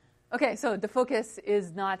 Okay, so the focus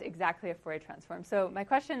is not exactly a Fourier transform. So my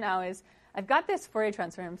question now is, I've got this Fourier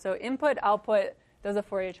transform. So input, output does a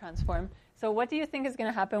Fourier transform. So what do you think is going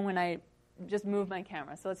to happen when I just move my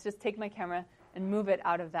camera? So let's just take my camera and move it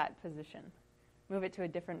out of that position. Move it to a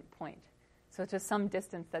different point. So to some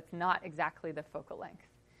distance that's not exactly the focal length.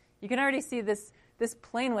 You can already see this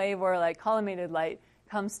plane wave or like collimated light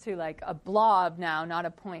comes to like a blob now, not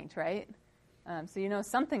a point, right? So you know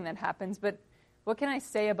something that happens. But what can I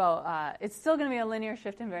say about, it's still going to be a linear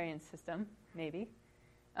shift invariant system, maybe.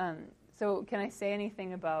 So can I say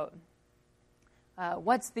anything about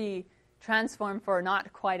what's the transform for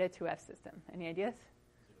not quite a 2F system? Any ideas?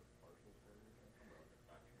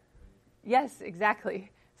 Yes,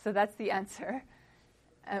 exactly. So that's the answer.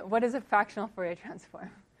 What is a fractional Fourier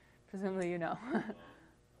transform? Presumably you know. I don't know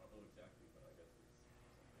exactly, but I guess it's something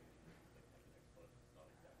like an exponent. It's not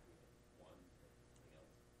exactly 1, but something else.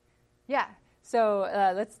 Yeah. So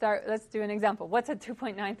let's do an example. What's a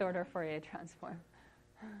 2.9th order Fourier transform?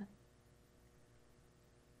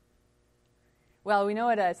 Well, we know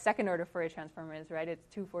what a second order Fourier transform is, right? It's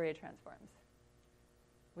 2 Fourier transforms.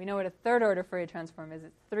 We know what a third order Fourier transform is.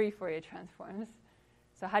 It's 3 Fourier transforms.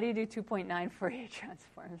 So how do you do 2.9 Fourier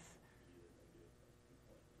transforms?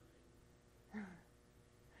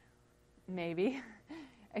 Maybe.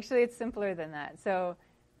 Actually, it's simpler than that. So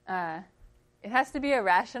it has to be a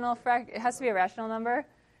rational number.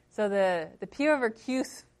 So the P over Q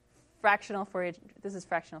fractional Fourier, this is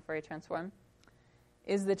fractional Fourier transform,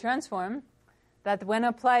 is the transform that when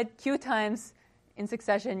applied Q times in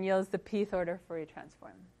succession yields the pth order Fourier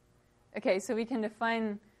transform. Okay, so we can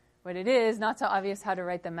define what it is. Not so obvious how to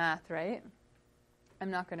write the math, right? I'm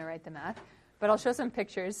not going to write the math, but I'll show some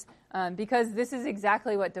pictures because this is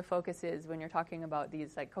exactly what defocus is when you're talking about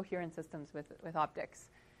these like coherent systems with optics.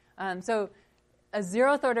 So a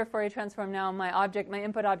 0th order Fourier transform now, my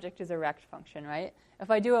input object is a rect function, right? If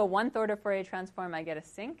I do a 1th order Fourier transform, I get a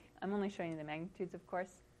sinc. I'm only showing you the magnitudes, of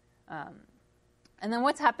course. And then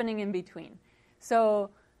what's happening in between?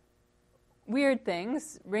 So weird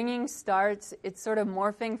things. Ringing starts. It's sort of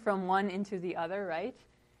morphing from one into the other, right?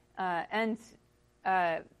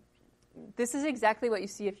 This is exactly what you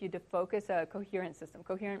see if you defocus a coherent system.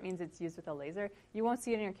 Coherent means it's used with a laser. You won't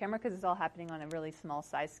see it in your camera because it's all happening on a really small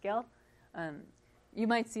size scale. You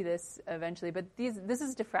might see this eventually, but this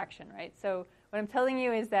is diffraction, right? So what I'm telling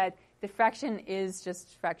you is that diffraction is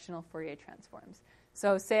just fractional Fourier transforms.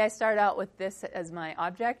 So say I start out with this as my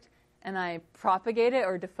object, and I propagate it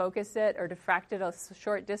or defocus it or diffract it a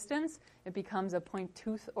short distance, it becomes a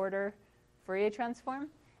 0.2th order Fourier transform,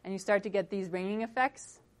 and you start to get these ringing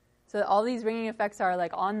effects. So all these ringing effects are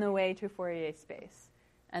like on the way to Fourier space.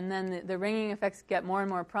 And then the ringing effects get more and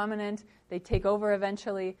more prominent. They take over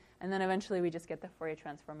eventually, and then eventually we just get the Fourier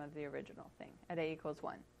transform of the original thing at a equals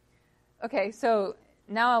 1. Okay, so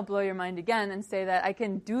now I'll blow your mind again and say that I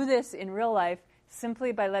can do this in real life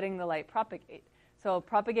simply by letting the light propagate. So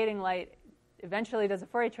propagating light eventually does a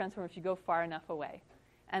Fourier transform if you go far enough away.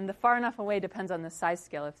 And the far enough away depends on the size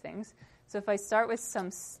scale of things. So if I start with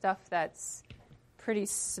some stuff that's pretty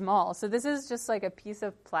small. So this is just like a piece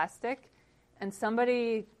of plastic, and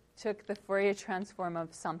somebody took the Fourier transform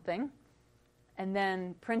of something and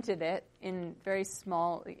then printed it in very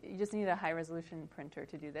small, you just need a high-resolution printer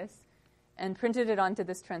to do this, and printed it onto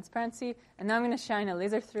this transparency. And now I'm going to shine a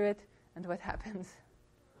laser through it, and what happens?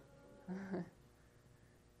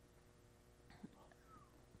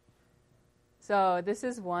 So this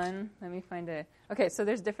is one. Let me find a... Okay, so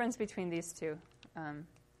there's difference between these two.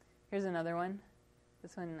 Here's another one.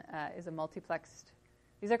 This one is a multiplexed.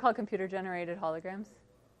 These are called computer-generated holograms.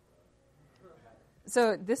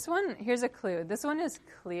 So this one, here's a clue. This one is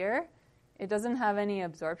clear. It doesn't have any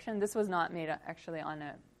absorption. This was not made actually on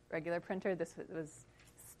a regular printer. This was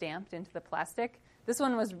stamped into the plastic. This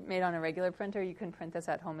one was made on a regular printer. You can print this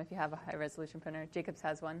at home if you have a high-resolution printer. Jacobs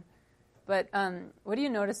has one. But what do you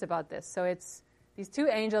notice about this? So it's these two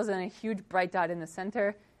angels and a huge bright dot in the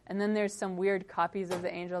center, and then there's some weird copies of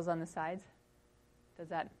the angels on the sides.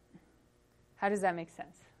 How does that make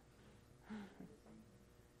sense?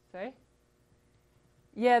 Sorry?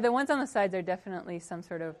 Yeah, the ones on the sides are definitely some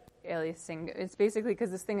sort of aliasing. It's basically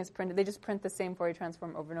because this thing is printed. They just print the same Fourier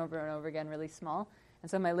transform over and over and over again really small. And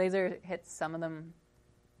so my laser hits some of them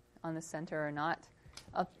on the center or not.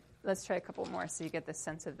 Let's try a couple more so you get the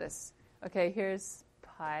sense of this. Okay, here's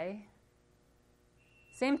pi.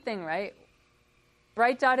 Same thing, right?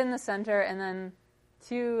 Bright dot in the center, and then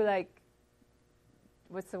two, like,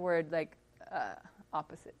 what's the word? Like,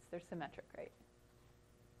 opposites. They're symmetric, right?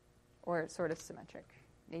 Or sort of symmetric.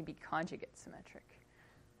 Maybe conjugate symmetric.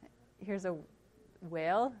 Here's a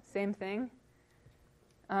whale. Same thing.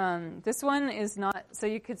 This one is not, so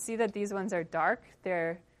you could see that these ones are dark.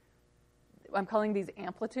 I'm calling these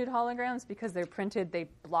amplitude holograms because they're printed, they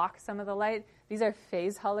block some of the light. These are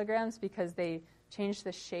phase holograms because they change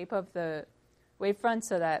the shape of the wavefront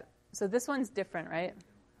so this one's different, right?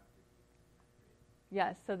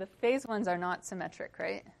 Yes, so the phase ones are not symmetric,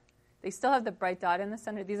 right? They still have the bright dot in the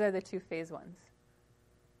center. These are the two phase ones.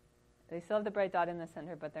 They still have the bright dot in the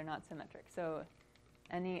center, but they're not symmetric. So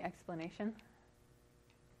any explanation?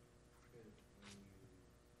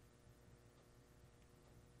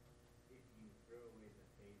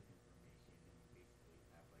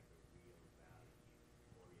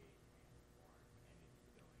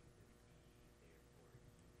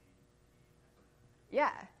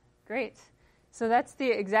 Yeah, great. So that's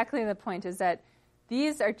exactly the point, is that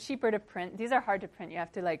these are cheaper to print. These are hard to print. You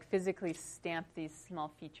have to like physically stamp these small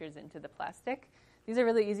features into the plastic. These are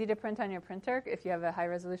really easy to print on your printer if you have a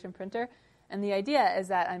high-resolution printer. And the idea is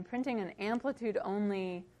that I'm printing an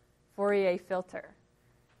amplitude-only Fourier filter,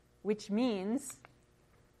 which means,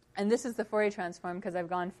 and this is the Fourier transform because I've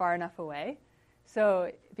gone far enough away. So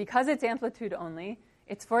because it's amplitude-only,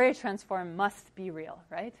 its Fourier transform must be real,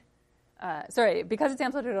 right? Because it's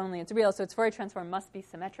amplitude only, it's real, so its Fourier transform must be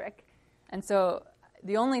symmetric. And so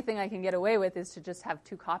the only thing I can get away with is to just have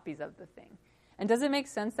two copies of the thing. And does it make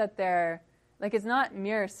sense that it's not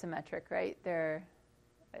mirror symmetric, right?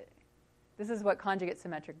 This is what conjugate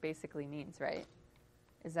symmetric basically means, right?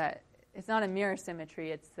 Is that it's not a mirror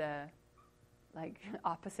symmetry, it's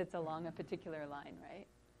opposites along a particular line, right?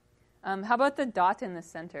 How about the dot in the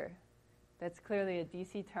center? That's clearly a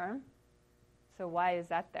DC term. So why is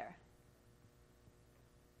that there?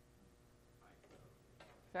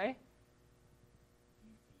 Sorry?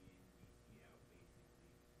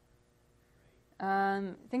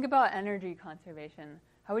 Think about energy conservation.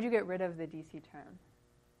 How would you get rid of the DC term?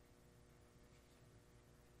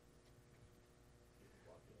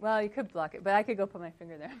 Well, you could block it, but I could go put my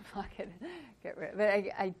finger there and block it, get rid. But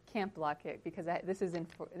I can't block it because this is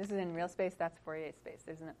in real space. That's Fourier space.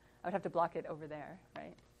 I would have to block it over there,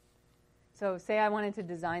 right? So say I wanted to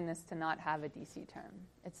design this to not have a DC term.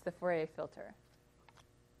 It's the Fourier filter.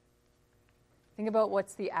 Think about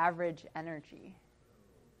what's the average energy.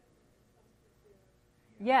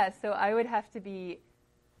 Yeah, so I would have to be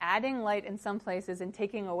adding light in some places and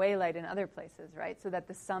taking away light in other places, right? So that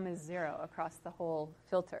the sum is 0 across the whole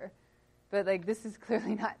filter. But this is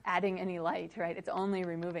clearly not adding any light, right? It's only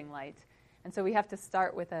removing light. And so we have to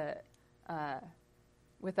start with a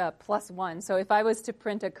 +1. So if I was to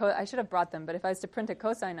print I should have brought them, but if I was to print a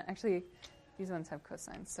cosine, actually, these ones have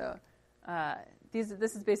cosines. So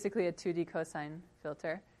this is basically a 2D cosine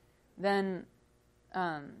filter. Then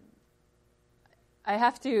I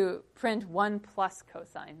have to print 1 plus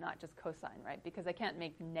cosine, not just cosine, right? Because I can't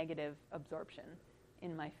make negative absorption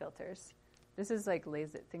in my filters. This is like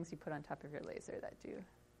laser things you put on top of your laser that do.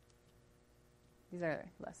 These are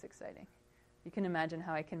less exciting. You can imagine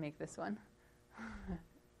how I can make this one.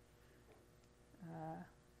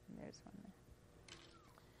 There's one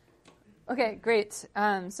there. Okay, great.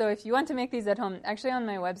 So if you want to make these at home, actually on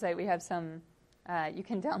my website we have some, you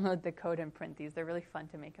can download the code and print these. They're really fun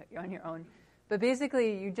to make on your own. But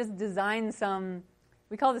basically you just design some,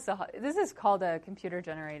 this is called a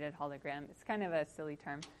computer-generated hologram. It's kind of a silly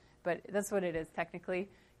term, but that's what it is technically.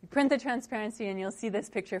 You print the transparency and you'll see this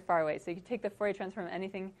picture far away. So you can take the Fourier transform of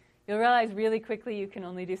anything. You'll realize really quickly you can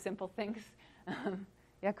only do simple things.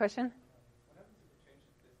 Yeah, question? What happens if you change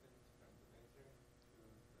the distance from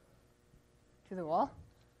the laser to the wall?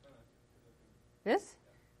 No, to the thing. This?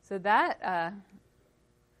 Yeah. So that,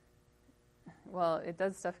 well, it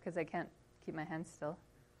does stuff because I can't keep my hands still.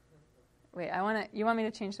 Wait, you want me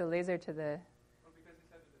to change the laser to the... Well, because you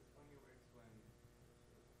said that it only works when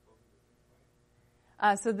it's close to the distance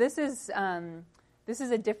point. So this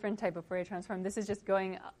is a different type of Fourier transform. This is just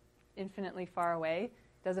going infinitely far away,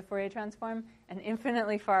 does a Fourier transform, and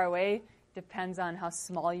infinitely far away depends on how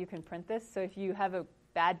small you can print this. So if you have a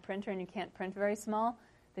bad printer and you can't print very small,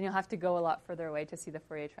 then you'll have to go a lot further away to see the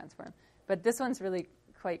Fourier transform. But this one's really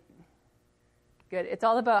quite good. It's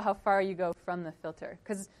all about how far you go from the filter.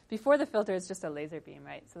 Because before the filter, it's just a laser beam,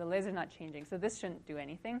 right? So the laser's not changing. So this shouldn't do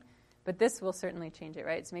anything. But this will certainly change it,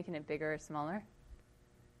 right? It's making it bigger or smaller.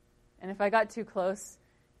 And if I got too close,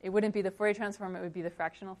 it wouldn't be the Fourier transform. It would be the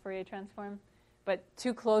fractional Fourier transform. but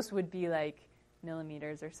too close would be like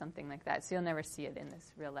millimeters or something like that. So you'll never see it in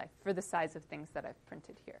this real life for the size of things that I've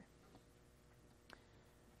printed here.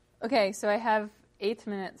 Okay, so I have 8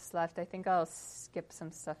 minutes left. I think I'll skip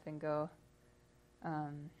some stuff and go.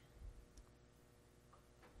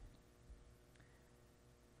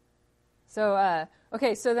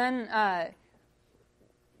 Okay, so then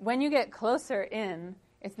when you get closer in,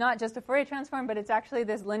 it's not just a Fourier transform, but it's actually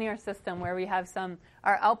this linear system where we have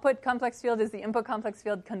our output complex field is the input complex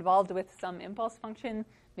field convolved with some impulse function.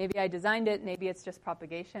 Maybe I designed it, maybe it's just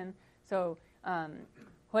propagation. So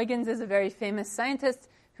Huygens is a very famous scientist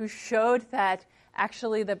who showed that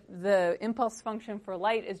actually the impulse function for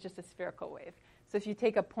light is just a spherical wave. So if you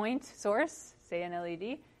take a point source, say an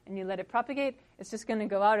LED, and you let it propagate, it's just going to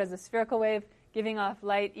go out as a spherical wave, giving off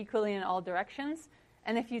light equally in all directions.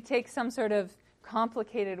 And if you take some sort of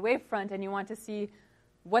complicated wavefront and you want to see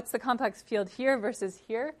what's the complex field here versus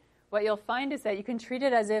here, what you'll find is that you can treat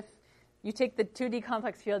it as if you take the 2D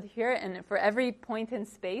complex field here, and for every point in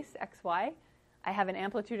space, xy, I have an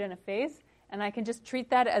amplitude and a phase, and I can just treat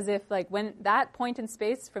that as if like when that point in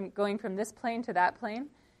space from going from this plane to that plane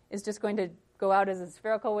is just going to go out as a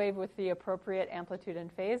spherical wave with the appropriate amplitude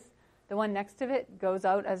and phase. The one next to it goes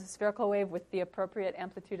out as a spherical wave with the appropriate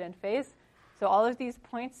amplitude and phase. So all of these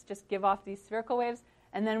points just give off these spherical waves,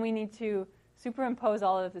 and then we need to superimpose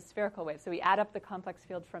all of the spherical waves. So we add up the complex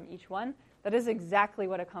field from each one. That is exactly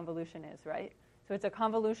what a convolution is, right? So it's a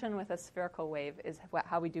convolution with a spherical wave is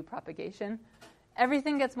how we do propagation.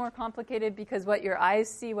 Everything gets more complicated because what your eyes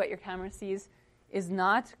see, what your camera sees, is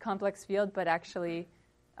not complex field, but actually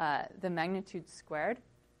the magnitude squared,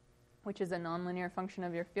 which is a nonlinear function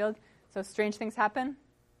of your field. So strange things happen,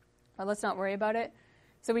 but let's not worry about it.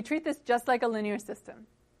 So we treat this just like a linear system.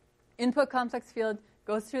 Input complex field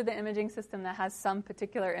goes through the imaging system that has some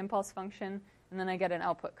particular impulse function, and then I get an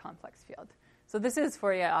output complex field. So this is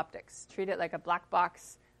Fourier optics. Treat it like a black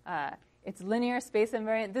box. It's linear, space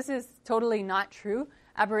invariant. This is totally not true.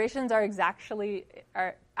 Aberrations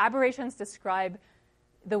aberrations describe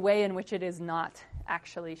the way in which it is not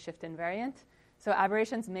actually shift invariant. So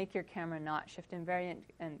aberrations make your camera not shift invariant,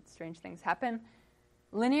 and strange things happen.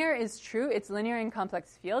 Linear is true. It's linear in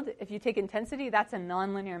complex field. If you take intensity, that's a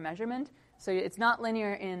nonlinear measurement. So it's not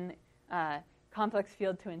linear in complex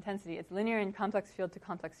field to intensity. It's linear in complex field to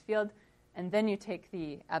complex field, and then you take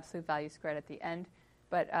the absolute value squared at the end.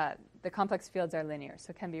 But the complex fields are linear, so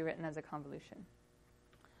it can be written as a convolution.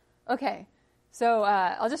 Okay, so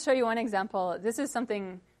I'll just show you one example. This is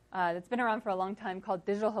something that's been around for a long time called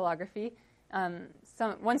digital holography.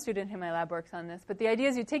 One student in my lab works on this. But the idea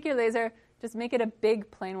is you take your laser, just make it a big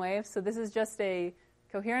plane wave. So this is just a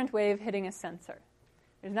coherent wave hitting a sensor.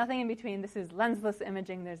 There's nothing in between. This is lensless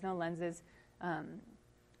imaging. There's no lenses.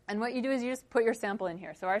 And what you do is you just put your sample in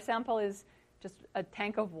here. So our sample is just a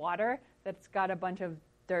tank of water that's got a bunch of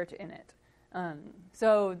dirt in it.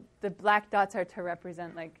 So the black dots are to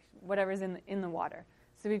represent like whatever's in the water.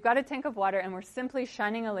 So we've got a tank of water, and we're simply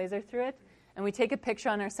shining a laser through it, and we take a picture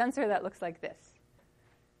on our sensor that looks like this.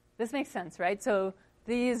 This makes sense, right? So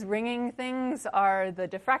these ringing things are the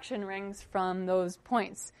diffraction rings from those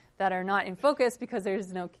points that are not in focus because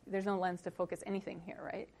there's no lens to focus anything here,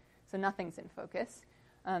 right? So nothing's in focus.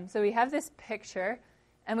 So we have this picture,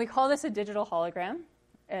 and we call this a digital hologram.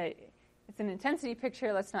 It's an intensity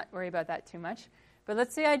picture. Let's not worry about that too much. But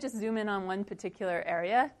let's say I just zoom in on one particular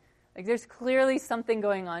area. Like there's clearly something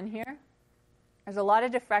going on here. There's a lot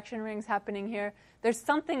of diffraction rings happening here. There's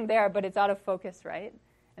something there, but it's out of focus, right?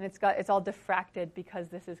 And it's all diffracted because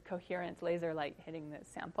this is coherent laser light hitting the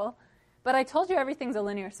sample. But I told you everything's a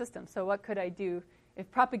linear system, so what could I do? If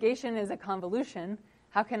propagation is a convolution,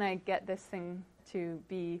 how can I get this thing to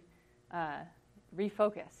be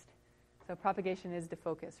refocused? So propagation is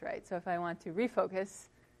defocus, right? So if I want to refocus,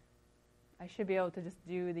 I should be able to just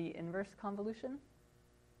do the inverse convolution.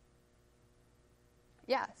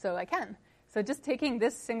 Yeah, so I can. So just taking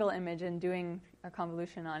this single image and doing a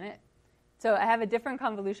convolution on it. So I have a different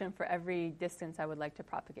convolution for every distance I would like to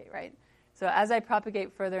propagate, right? So as I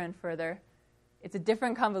propagate further and further, it's a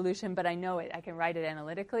different convolution, but I know it. I can write it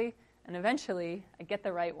analytically, and eventually I get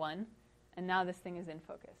the right one, and now this thing is in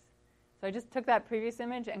focus. So I just took that previous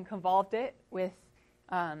image and convolved it with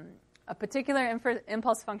a particular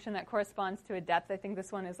impulse function that corresponds to a depth. I think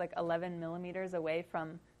this one is like 11 millimeters away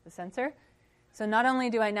from the sensor. So not only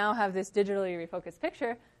do I now have this digitally refocused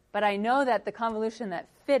picture, but I know that the convolution that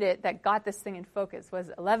fit it, that got this thing in focus, was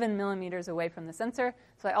 11 millimeters away from the sensor.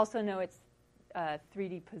 So I also know its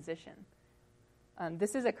 3D position.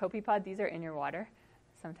 This is a copepod. These are in your water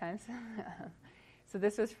sometimes. So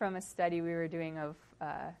this was from a study we were doing of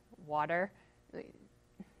water.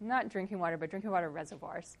 not drinking water, but drinking water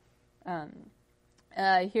reservoirs.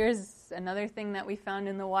 Here's another thing that we found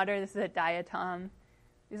in the water. This is a diatom.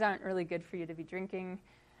 These aren't really good for you to be drinking.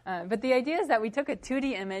 But the idea is that we took a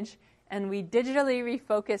 2D image and we digitally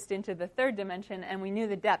refocused into the third dimension, and we knew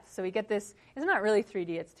the depth. So we get this. It's not really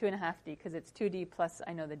 3D. It's 2.5D because it's 2D plus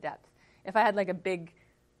I know the depth. If I had like a big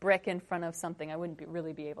brick in front of something, I wouldn't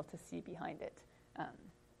really be able to see behind it.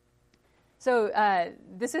 So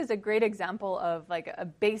this is a great example of like a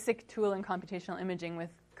basic tool in computational imaging with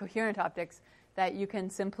coherent optics that you can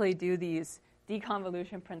simply do these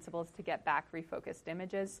deconvolution principles to get back refocused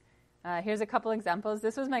images. Here's a couple examples.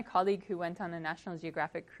 This was my colleague who went on a National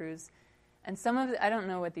Geographic cruise. And I don't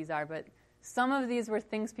know what these are, but some of these were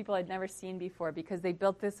things people had never seen before because they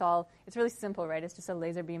built this all. It's really simple, right? It's just a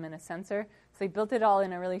laser beam and a sensor. So they built it all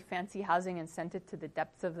in a really fancy housing and sent it to the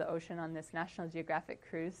depths of the ocean on this National Geographic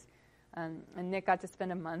cruise. And Nick got to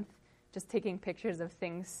spend a month just taking pictures of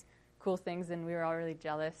things, cool things, and we were all really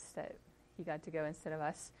jealous that he got to go instead of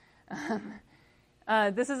us.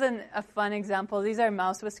 This is a fun example. These are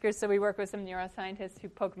mouse whiskers, so we work with some neuroscientists who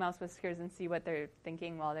poke mouse whiskers and see what they're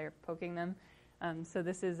thinking while they're poking them. So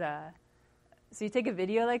this is so you take a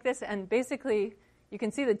video like this, and basically you can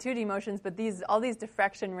see the 2D motions, but all these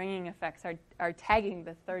diffraction ringing effects are tagging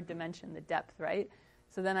the third dimension, the depth, right?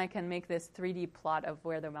 So then I can make this 3D plot of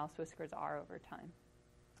where the mouse whiskers are over time.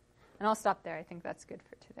 And I'll stop there. I think that's good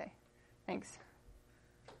for today. Thanks.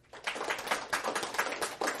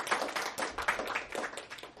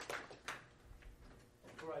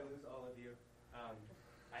 Before I lose all of you,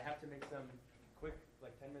 I have to make some quick,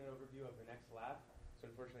 10-minute overview of the next lab. So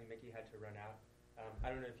unfortunately, Mickey had to run out. I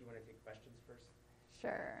don't know if you want to take questions first.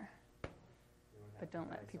 Sure. But don't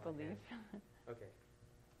let people leave. Okay.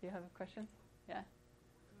 Do you have a question? Yeah.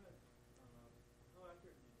 How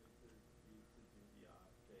accurate do you think it is to do the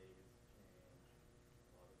phase change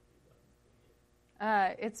while the speed doesn't see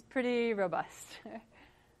it? It's pretty robust. What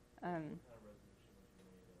kind of resolution would you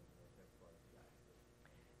need in the XY axis?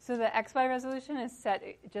 So the XY resolution is set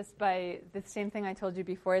just by the same thing I told you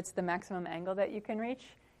before. It's the maximum angle that you can reach.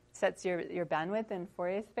 It sets your bandwidth in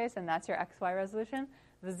Fourier space, and that's your XY resolution.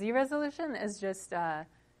 The Z resolution is just,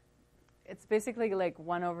 it's basically like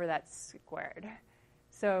 1 over that squared.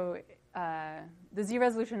 So the Z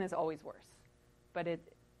resolution is always worse, but it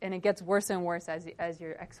gets worse and worse as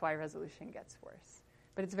your XY resolution gets worse.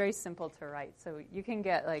 But it's very simple to write. So you can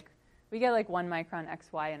get we get 1 micron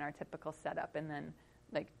XY in our typical setup, and then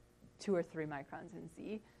 2 or 3 microns in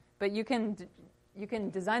Z. But you can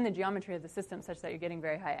design the geometry of the system such that you're getting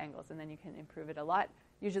very high angles, and then you can improve it a lot,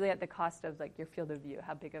 usually at the cost of your field of view,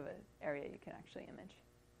 how big of an area you can actually image.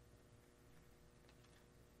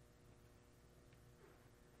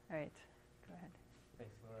 All right, go ahead.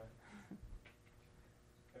 Thanks, Laura.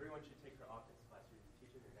 Everyone should take her optics class. You're the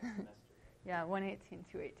teacher the next semester. Yeah, 118,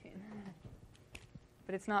 218.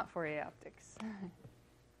 But it's not Fourier optics.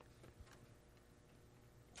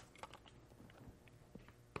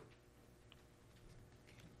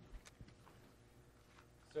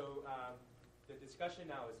 So the discussion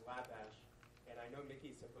now is Lab Bash, and I know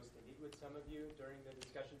Mickey's supposed to meet with some of you during the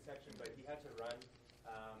discussion section, but he had to run.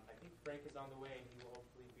 I think Frank is on the way, and he will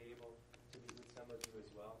hopefully be able to meet with some of you as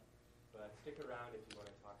well. But stick around if you want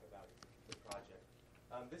to talk about the project.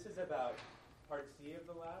 This is about part C of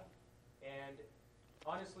the lab, and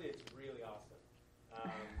honestly, it's really awesome.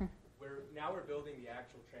 We're building the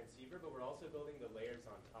actual transceiver, but we're also building the layers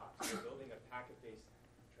on top. So we're building a packet-based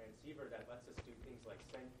transceiver that lets us do things like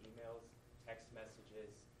send emails, text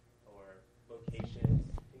messages, or locations,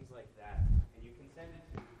 things like that. And you can send it